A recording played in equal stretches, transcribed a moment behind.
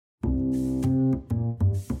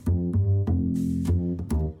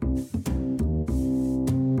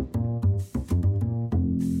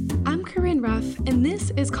and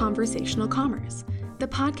this is Conversational Commerce, the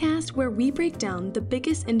podcast where we break down the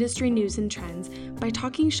biggest industry news and trends by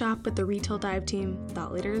talking shop with the Retail Dive team,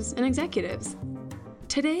 thought leaders, and executives.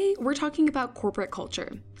 Today, we're talking about corporate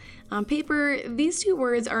culture. On paper, these two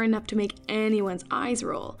words are enough to make anyone's eyes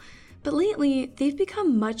roll, but lately, they've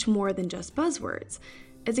become much more than just buzzwords.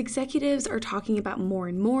 As executives are talking about more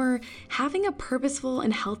and more, having a purposeful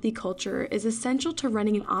and healthy culture is essential to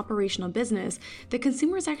running an operational business that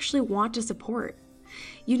consumers actually want to support.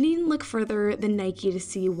 You needn't look further than Nike to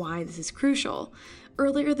see why this is crucial.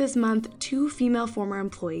 Earlier this month, 2 female former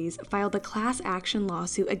employees filed a class action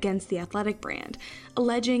lawsuit against the athletic brand,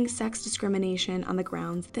 alleging sex discrimination on the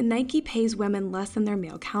grounds that Nike pays women less than their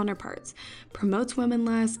male counterparts, promotes women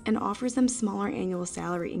less, and offers them smaller annual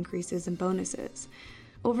salary increases and bonuses.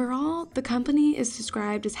 Overall, the company is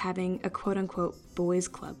described as having a quote-unquote boys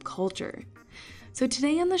club culture. So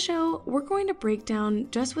today on the show, we're going to break down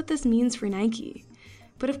just what this means for Nike.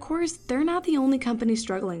 But of course, they're not the only company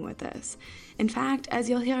struggling with this. In fact, as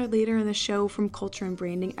you'll hear later in the show from culture and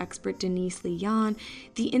branding expert Denise Lee-Yan,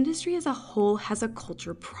 the industry as a whole has a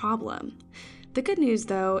culture problem. The good news,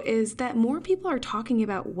 though, is that more people are talking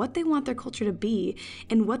about what they want their culture to be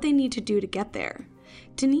and what they need to do to get there.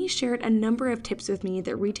 Denise shared a number of tips with me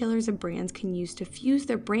that retailers and brands can use to fuse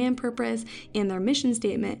their brand purpose and their mission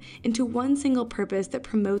statement into one single purpose that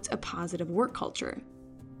promotes a positive work culture.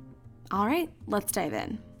 All right, let's dive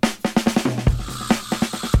in.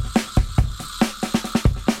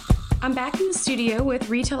 I'm back in the studio with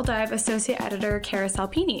Retail Dive Associate Editor Kara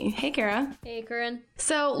Salpini. Hey, Kara. Hey, Corinne.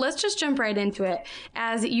 So let's just jump right into it.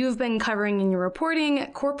 As you've been covering in your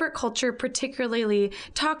reporting, corporate culture, particularly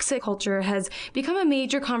toxic culture, has become a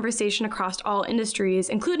major conversation across all industries,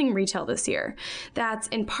 including retail this year. That's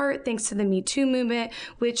in part thanks to the Me Too movement,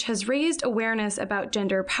 which has raised awareness about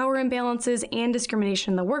gender power imbalances and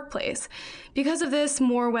discrimination in the workplace. Because of this,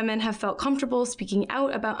 more women have felt comfortable speaking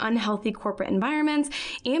out about unhealthy corporate environments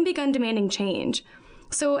and begun demanding change.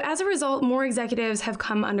 So as a result, more executives have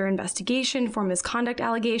come under investigation for misconduct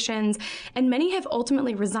allegations, and many have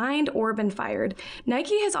ultimately resigned or been fired.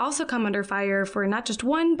 Nike has also come under fire for not just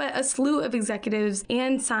one, but a slew of executives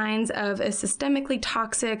and signs of a systemically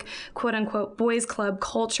toxic, quote-unquote, boys club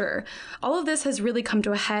culture. All of this has really come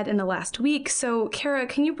to a head in the last week. So, Kara,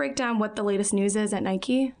 can you break down what the latest news is at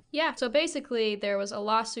Nike? Yeah, so basically there was a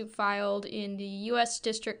lawsuit filed in the U.S.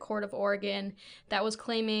 District Court of Oregon that was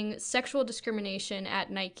claiming sexual discrimination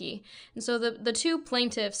at Nike. And so the two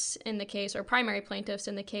plaintiffs in the case, or primary plaintiffs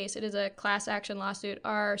in the case, it is a class action lawsuit,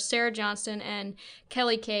 are Sarah Johnston and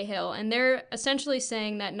Kelly Cahill. And they're essentially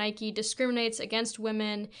saying that Nike discriminates against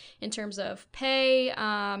women in terms of pay,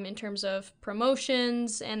 in terms of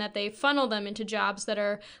promotions, and that they funnel them into jobs that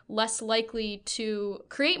are less likely to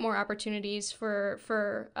create more opportunities for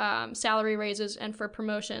salary raises and for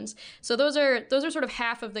promotions. So those are sort of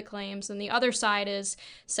half of the claims, and the other side is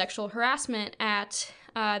sexual harassment at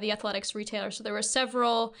the athletics retailer. So there were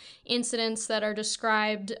several incidents that are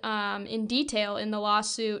described in detail in the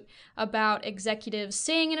lawsuit about executives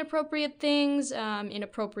saying inappropriate things,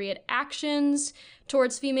 inappropriate actions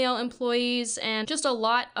towards female employees, and just a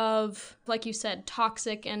lot of, like you said,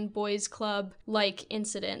 toxic and boys club-like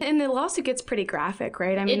incidents. And the lawsuit gets pretty graphic,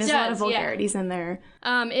 right? I mean, there's a lot of vulgarities in there.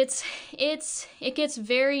 It gets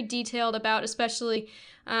very detailed about, especially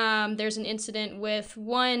there's an incident with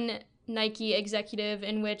one Nike executive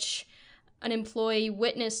in which an employee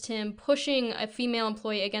witnessed him pushing a female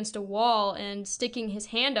employee against a wall and sticking his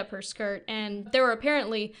hand up her skirt. And there were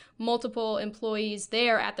apparently multiple employees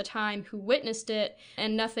there at the time who witnessed it,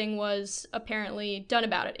 and nothing was apparently done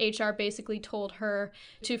about it. HR basically told her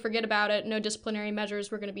to forget about it. No disciplinary measures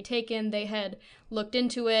were going to be taken. They had looked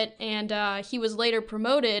into it, and he was later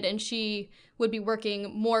promoted, and she would be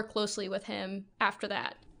working more closely with him after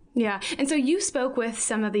that. Yeah. And so you spoke with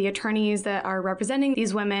some of the attorneys that are representing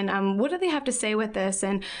these women. What do they have to say with this?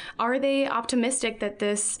 And are they optimistic that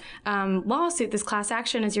this lawsuit, this class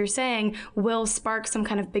action, as you're saying, will spark some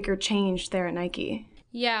kind of bigger change there at Nike?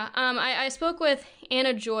 Yeah, I spoke with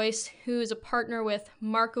Anna Joyce, who's a partner with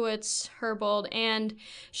Markowitz Herbold, and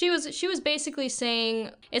she was basically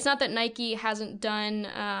saying it's not that Nike hasn't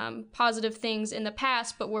done positive things in the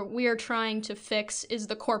past, but what we are trying to fix is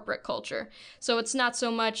the corporate culture. So it's not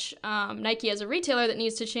so much Nike as a retailer that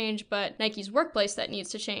needs to change, but Nike's workplace that needs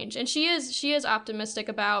to change. And she is optimistic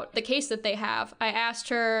about the case that they have. I asked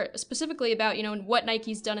her specifically about what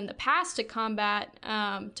Nike's done in the past to combat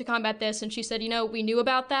this, and she said we knew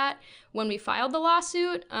about that when we filed the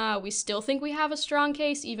lawsuit. We still think we have a strong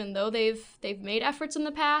case, even though they've made efforts in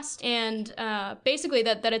the past, and basically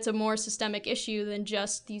that it's a more systemic issue than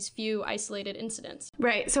just these few isolated incidents.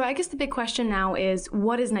 Right. So I guess the big question now is,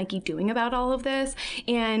 what is Nike doing about all of this?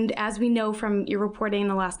 And as we know from your reporting in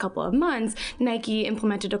the last couple of months, Nike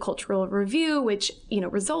implemented a cultural review, which,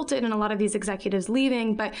 resulted in a lot of these executives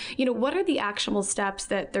leaving. But, what are the actionable steps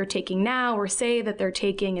that they're taking now or say that they're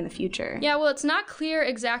taking in the future? Yeah, well, it's not clear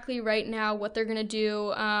exactly right now what they're going to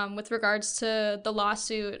do with regards to the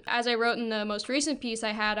lawsuit. As I wrote in the most recent piece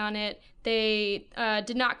I had on it, they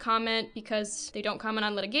did not comment because they don't comment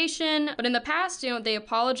on litigation. But in the past, they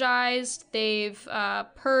apologized. They've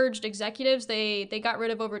purged executives. They got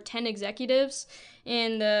rid of over 10 executives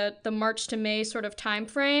in the March to May sort of time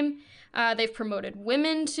frame. They've promoted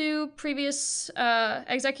women to previous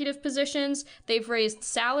executive positions. They've raised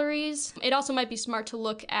salaries. It also might be smart to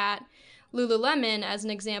look at Lululemon as an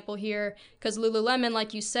example here, because Lululemon,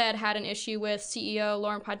 like you said, had an issue with CEO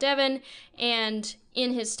Lauren Podevin, and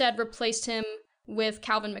in his stead replaced him with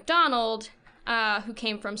Calvin McDonald, who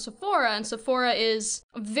came from Sephora, and Sephora is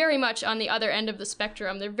very much on the other end of the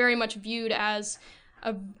spectrum. They're very much viewed as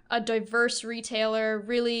a diverse retailer,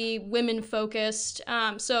 really women-focused.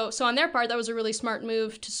 So on their part, that was a really smart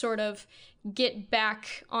move to sort of get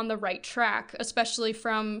back on the right track, especially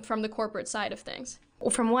from the corporate side of things.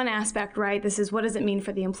 From one aspect, right, this is what does it mean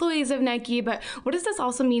for the employees of Nike, but what does this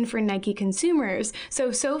also mean for Nike consumers?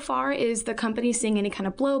 So far, is the company seeing any kind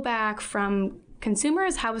of blowback from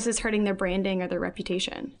consumers? How is this hurting their branding or their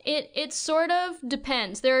reputation? It sort of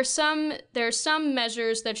depends. There are some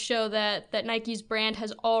measures that show that Nike's brand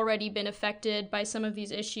has already been affected by some of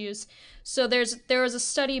these issues. So there was a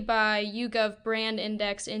study by YouGov Brand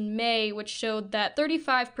Index in May which showed that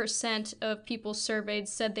 35% of people surveyed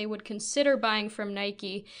said they would consider buying from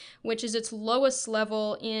Nike, which is its lowest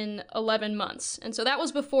level in 11 months. And so that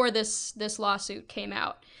was before this lawsuit came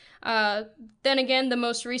out. Then again, the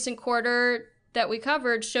most recent quarter that we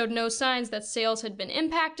covered showed no signs that sales had been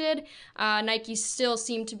impacted. Nike still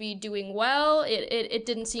seemed to be doing well. It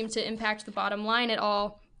didn't seem to impact the bottom line at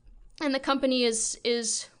all. And the company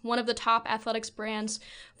is one of the top athletics brands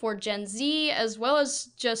for Gen Z, as well as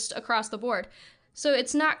just across the board. So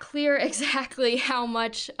it's not clear exactly how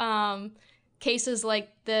much cases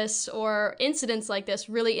like this or incidents like this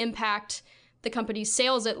really impact the company's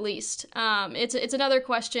sales, at least. It's another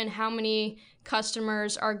question how many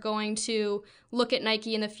customers are going to look at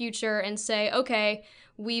Nike in the future and say, okay,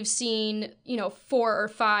 we've seen, 4 or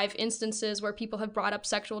 5 instances where people have brought up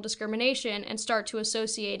sexual discrimination and start to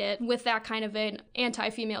associate it with that kind of an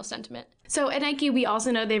anti-female sentiment. So at Nike, we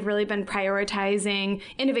also know they've really been prioritizing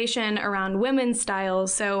innovation around women's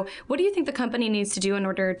styles. So what do you think the company needs to do in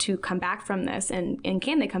order to come back from this, and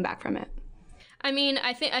can they come back from it? I mean,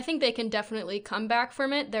 I think they can definitely come back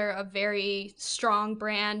from it. They're a very strong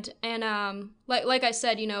brand, and like I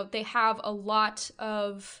said, they have a lot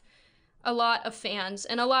of fans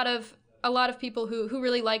and a lot of people who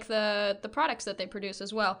really like the products that they produce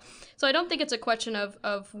as well. So I don't think it's a question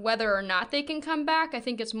of whether or not they can come back. I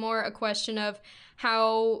think it's more a question of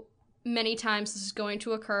how many times this is going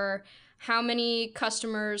to occur, how many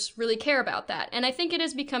customers really care about that. And I think it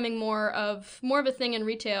is becoming more of a thing in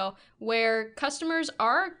retail where customers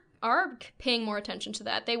are paying more attention to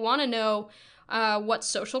that. They want to know what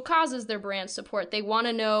social causes their brands support. They want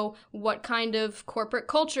to know what kind of corporate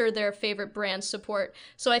culture their favorite brands support.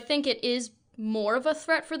 So I think it is more of a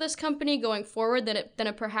threat for this company going forward than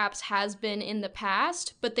it perhaps has been in the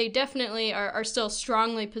past, but they definitely are still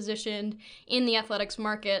strongly positioned in the athletics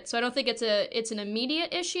market. So I don't think it's an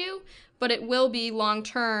immediate issue, but it will be long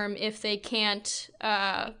term if they can't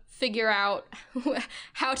figure out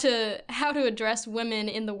how to address women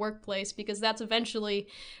in the workplace, because that's eventually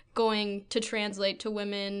going to translate to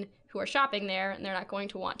women who are shopping there, and they're not going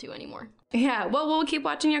to want to anymore. Yeah, well, we'll keep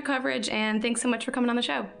watching your coverage, and thanks so much for coming on the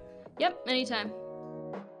show. Yep, anytime.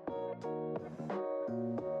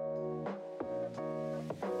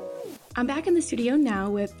 I'm back in the studio now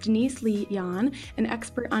with Denise Lee Yan, an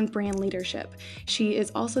expert on brand leadership. She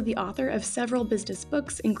is also the author of several business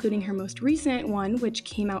books, including her most recent one, which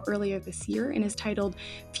came out earlier this year and is titled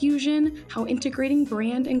Fusion: How Integrating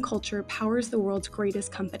Brand and Culture Powers the World's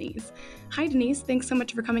Greatest Companies. Hi, Denise. Thanks so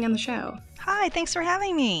much for coming on the show. Hi, thanks for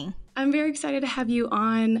having me. I'm very excited to have you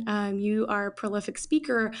on. You are a prolific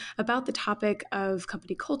speaker about the topic of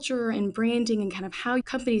company culture and branding and kind of how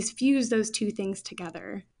companies fuse those two things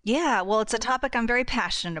together. Yeah, well, it's a topic I'm very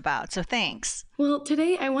passionate about, so thanks. Well,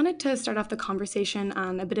 today I wanted to start off the conversation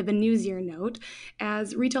on a bit of a newsier note.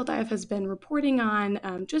 As Retail Dive has been reporting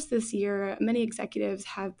on just this year, many executives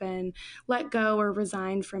have been let go or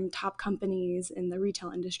resigned from top companies in the retail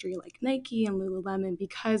industry like Nike and Lululemon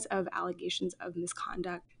because of allegations of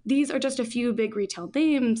misconduct. These are just a few big retail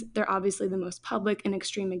names. They're obviously the most public and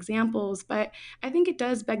extreme examples, but I think it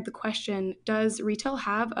does beg the question, does retail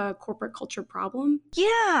have a corporate culture problem? Yeah,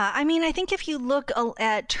 I mean, I think if you look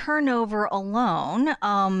at turnover alone,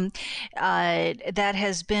 that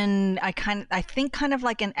has been, I think kind of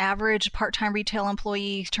like an average part-time retail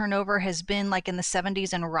employee turnover has been like in the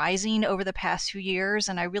 70s and rising over the past few years.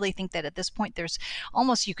 And I really think that at this point, there's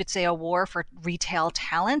almost, you could say, a war for retail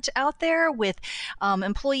talent out there with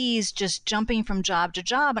employees just jumping from job to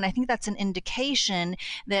job. And I think that's an indication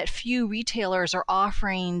that few retailers are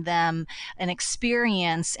offering them an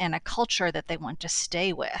experience and a culture that they want to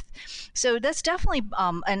stay with. So that's definitely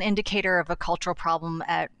an indicator of a cultural problem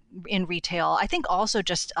in retail. I think also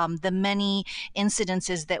just the many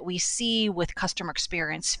incidences that we see with customer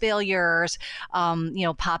experience failures,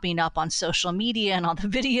 popping up on social media and all the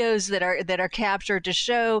videos that are captured to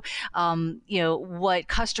show, what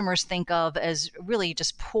customers think of as really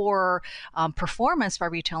just poor performance by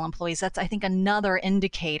retail employees. That's, I think, another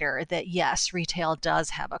indicator that yes, retail does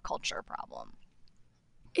have a culture problem.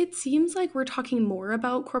 It seems like we're talking more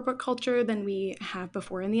about corporate culture than we have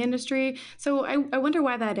before in the industry. So I wonder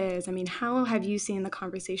why that is. I mean, how have you seen the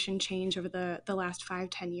conversation change over the last 5,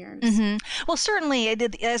 10 years? Well, certainly,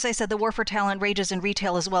 as I said, the war for talent rages in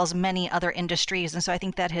retail as well as many other industries. And so I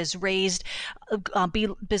think that has raised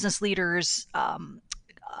business leaders'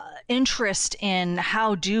 interest in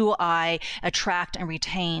how do I attract and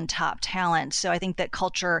retain top talent. So I think that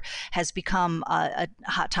culture has become a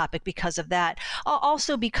hot topic because of that.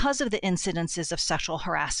 Also because of the incidences of sexual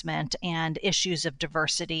harassment and issues of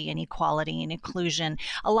diversity and equality and inclusion.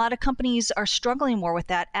 A lot of companies are struggling more with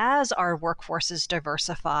that as our workforces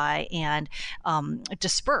diversify and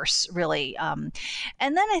disperse, really. And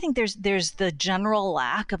then I think there's the general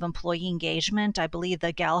lack of employee engagement. I believe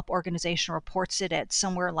the Gallup organization reports it at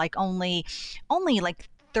somewhere like only like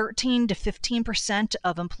 13 to 15%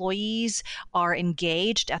 of employees are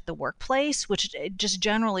engaged at the workplace, which just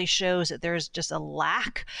generally shows that there's just a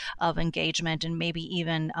lack of engagement and maybe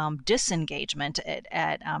even disengagement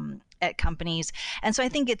at companies. And so I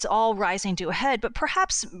think it's all rising to a head. But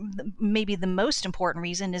perhaps maybe the most important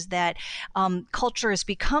reason is that culture is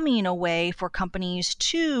becoming a way for companies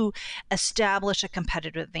to establish a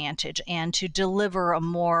competitive advantage and to deliver a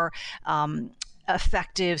more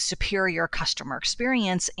effective, superior customer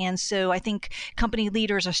experience. And so I think company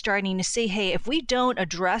leaders are starting to say, hey, if we don't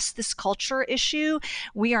address this culture issue,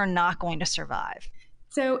 we are not going to survive.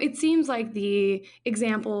 So it seems like the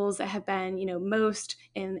examples that have been, most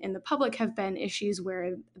in the public have been issues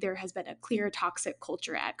where there has been a clear toxic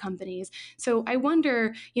culture at companies. So I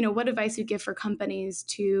wonder, what advice you give for companies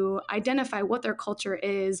to identify what their culture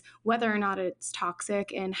is, whether or not it's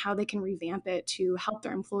toxic, and how they can revamp it to help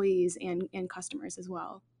their employees and customers as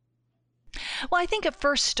well. Well, I think it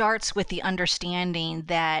first starts with the understanding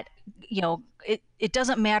that, it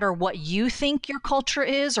doesn't matter what you think your culture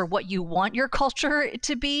is or what you want your culture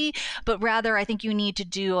to be, but rather I think you need to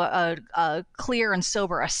do a clear and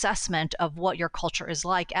sober assessment of what your culture is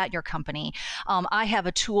like at your company. I have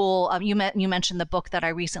a tool. You mentioned the book that I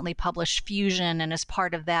recently published, Fusion, and as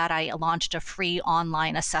part of that, I launched a free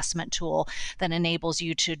online assessment tool that enables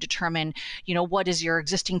you to determine, what is your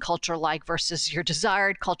existing culture like versus your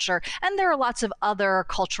desired culture. And there are lots of other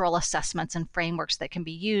cultural assessments and frameworks that can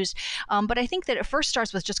be used. But I think that it first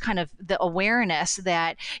starts with just kind of the awareness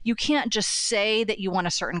that you can't just say that you want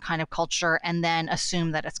a certain kind of culture and then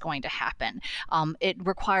assume that it's going to happen. It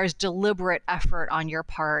requires deliberate effort on your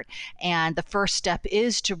part. And the first step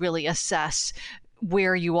is to really assess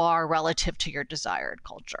where you are relative to your desired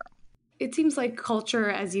culture. It seems like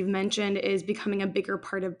culture, as you've mentioned, is becoming a bigger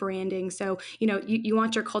part of branding. So, you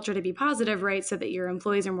want your culture to be positive, right? So that your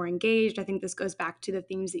employees are more engaged. I think this goes back to the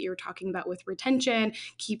themes that you were talking about with retention,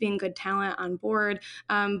 keeping good talent on board.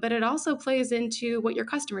 But it also plays into what your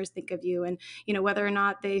customers think of you and, whether or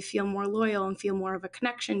not they feel more loyal and feel more of a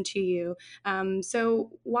connection to you.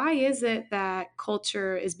 So why is it that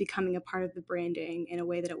culture is becoming a part of the branding in a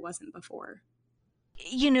way that it wasn't before?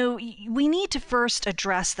 We need to first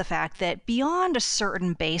address the fact that beyond a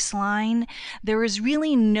certain baseline, there is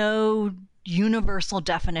really no universal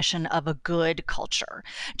definition of a good culture,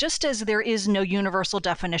 just as there is no universal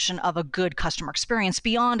definition of a good customer experience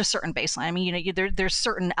beyond a certain baseline. I mean, there's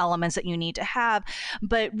certain elements that you need to have,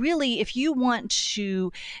 but really, if you want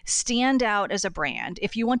to stand out as a brand,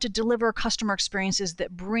 if you want to deliver customer experiences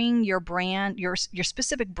that bring your brand, your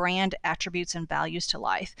specific brand attributes and values to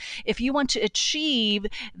life, if you want to achieve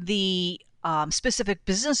the specific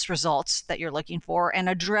business results that you're looking for and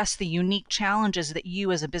address the unique challenges that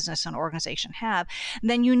you as a business and organization have,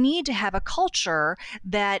 then you need to have a culture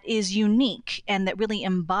that is unique and that really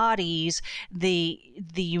embodies the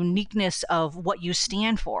uniqueness of what you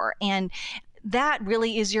stand for. And that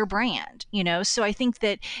really is your brand, So I think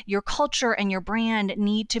that your culture and your brand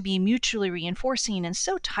need to be mutually reinforcing and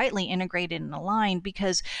so tightly integrated and aligned,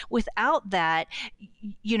 because without that,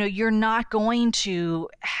 you're not going to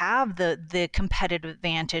have the competitive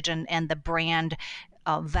advantage and the brand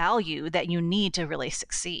value that you need to really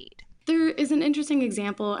succeed. There is an interesting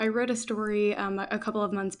example. I wrote a story a couple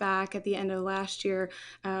of months back at the end of last year,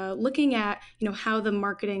 looking at how the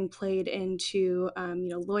marketing played into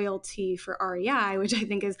loyalty for REI, which I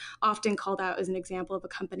think is often called out as an example of a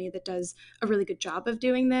company that does a really good job of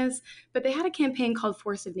doing this. But they had a campaign called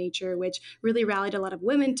Force of Nature, which really rallied a lot of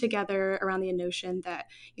women together around the notion that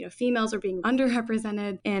females are being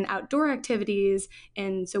underrepresented in outdoor activities.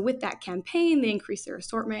 And so with that campaign, they increased their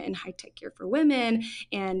assortment in high-tech gear for women,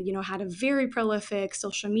 and had a very prolific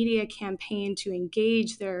social media campaign to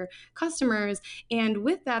engage their customers. And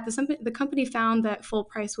with that, the company found that full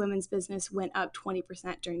price women's business went up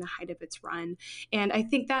 20% during the height of its run. And I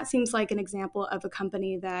think that seems like an example of a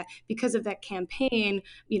company that, because of that campaign,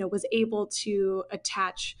 was able to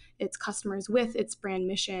attach its customers with its brand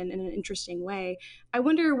mission in an interesting way. I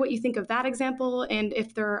wonder what you think of that example, and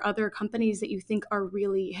if there are other companies that you think are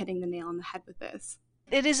really hitting the nail on the head with this.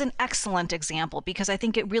 It is an excellent example, because I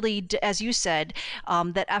think it really, as you said,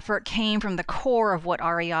 that effort came from the core of what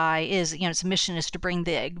REI is. Its mission is to bring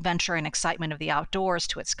the adventure and excitement of the outdoors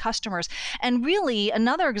to its customers. And really,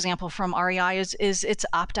 another example from REI is its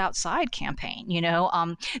Opt Outside campaign.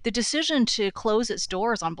 The decision to close its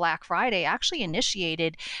doors on Black Friday actually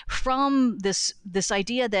initiated from this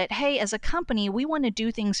idea that, hey, as a company, we want to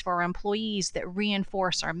do things for our employees that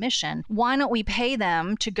reinforce our mission. Why don't we pay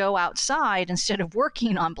them to go outside instead of working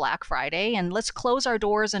on Black Friday, and let's close our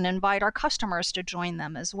doors and invite our customers to join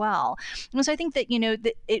them as well. And so I think that,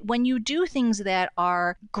 when you do things that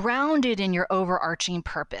are grounded in your overarching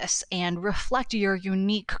purpose and reflect your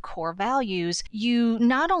unique core values, you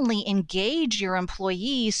not only engage your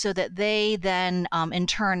employees so that they then in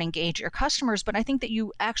turn engage your customers, but I think that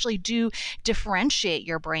you actually do differentiate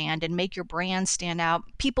your brand and make your brand stand out.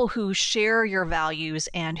 People who share your values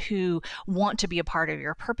and who want to be a part of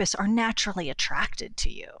your purpose are naturally attracted to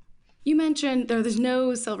you. You mentioned there's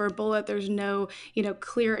no silver bullet, there's no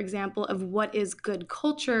clear example of what is good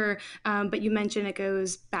culture, but you mentioned it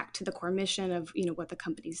goes back to the core mission of what the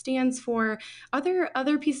company stands for. Are there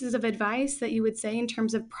other pieces of advice that you would say in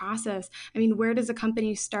terms of process? I mean, where does a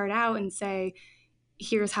company start out and say,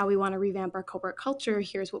 here's how we want to revamp our corporate culture,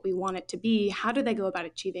 here's what we want it to be? How do they go about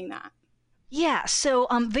achieving that? Yeah, so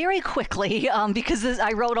very quickly, because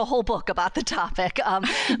I wrote a whole book about the topic,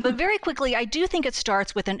 but very quickly, I do think it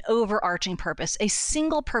starts with an overarching purpose, a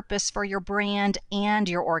single purpose for your brand and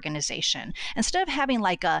your organization. Instead of having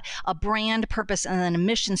like a brand purpose and then a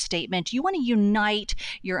mission statement, you want to unite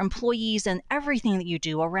your employees and everything that you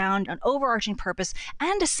do around an overarching purpose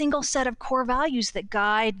and a single set of core values that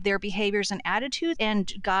guide their behaviors and attitudes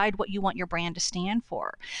and guide what you want your brand to stand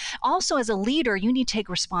for. Also, as a leader, you need to take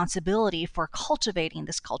responsibility for cultivating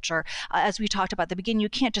this culture. As we talked about at the beginning, you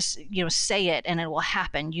can't just say it and it will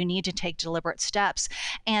happen. You need to take deliberate steps.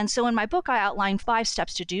 And so in my book, I outline 5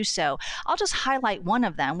 steps to do so. I'll just highlight one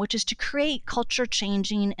of them, which is to create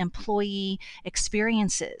culture-changing employee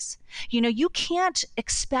experiences. You can't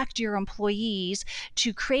expect your employees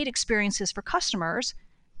to create experiences for customers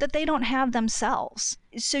that they don't have themselves.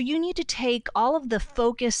 So you need to take all of the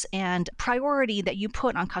focus and priority that you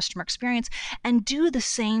put on customer experience and do the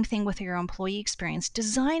same thing with your employee experience.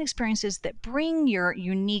 Design experiences that bring your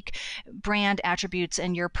unique brand attributes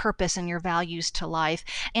and your purpose and your values to life.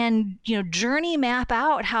 And, journey map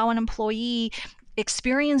out how an employee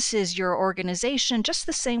experiences your organization just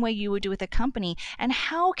the same way you would do with a company, and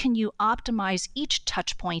how can you optimize each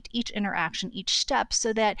touch point, each interaction, each step,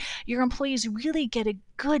 so that your employees really get a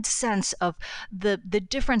good sense of the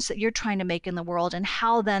difference that you're trying to make in the world and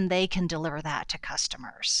how then they can deliver that to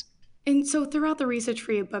customers. And so throughout the research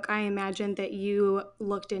for your book, I imagine that you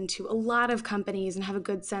looked into a lot of companies and have a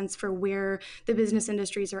good sense for where the business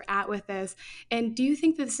industries are at with this. And do you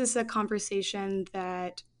think that this is a conversation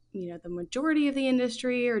that the majority of the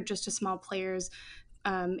industry or just a small players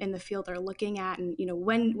in the field are looking at? And,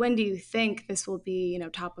 when do you think this will be,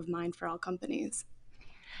 top of mind for all companies?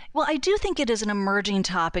 Well, I do think it is an emerging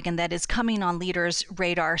topic and that is coming on leaders'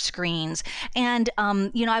 radar screens. And,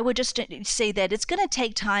 I would just say that it's going to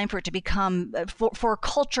take time for it to become, for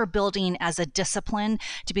culture building as a discipline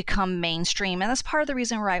to become mainstream. And that's part of the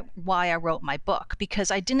reason why I wrote my book, because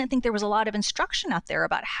I didn't think there was a lot of instruction out there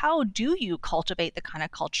about how do you cultivate the kind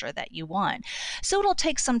of culture that you want. So it'll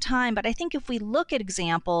take some time. But I think if we look at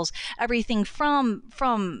examples, everything from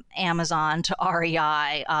Amazon to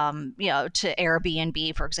REI, to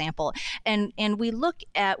Airbnb, for example, and we look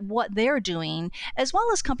at what they're doing, as well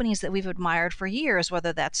as companies that we've admired for years,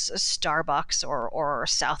 whether that's Starbucks or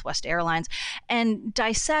Southwest Airlines, and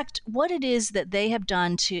dissect what it is that they have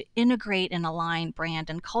done to integrate and align brand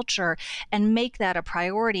and culture and make that a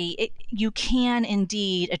priority. You can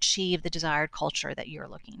indeed achieve the desired culture that you're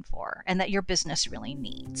looking for and that your business really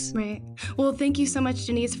needs. Right. Well, thank you so much,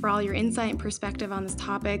 Denise, for all your insight and perspective on this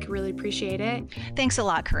topic. Really appreciate it. Thanks a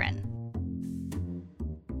lot, Corinne.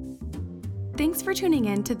 Thanks for tuning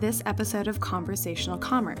in to this episode of Conversational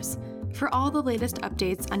Commerce. For all the latest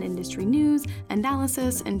updates on industry news,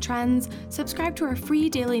 analysis, and trends, subscribe to our free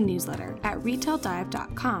daily newsletter at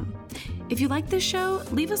retaildive.com. If you like this show,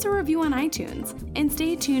 leave us a review on iTunes and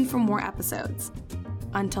stay tuned for more episodes.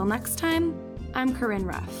 Until next time, I'm Corinne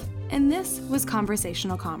Ruff, and this was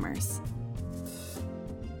Conversational Commerce.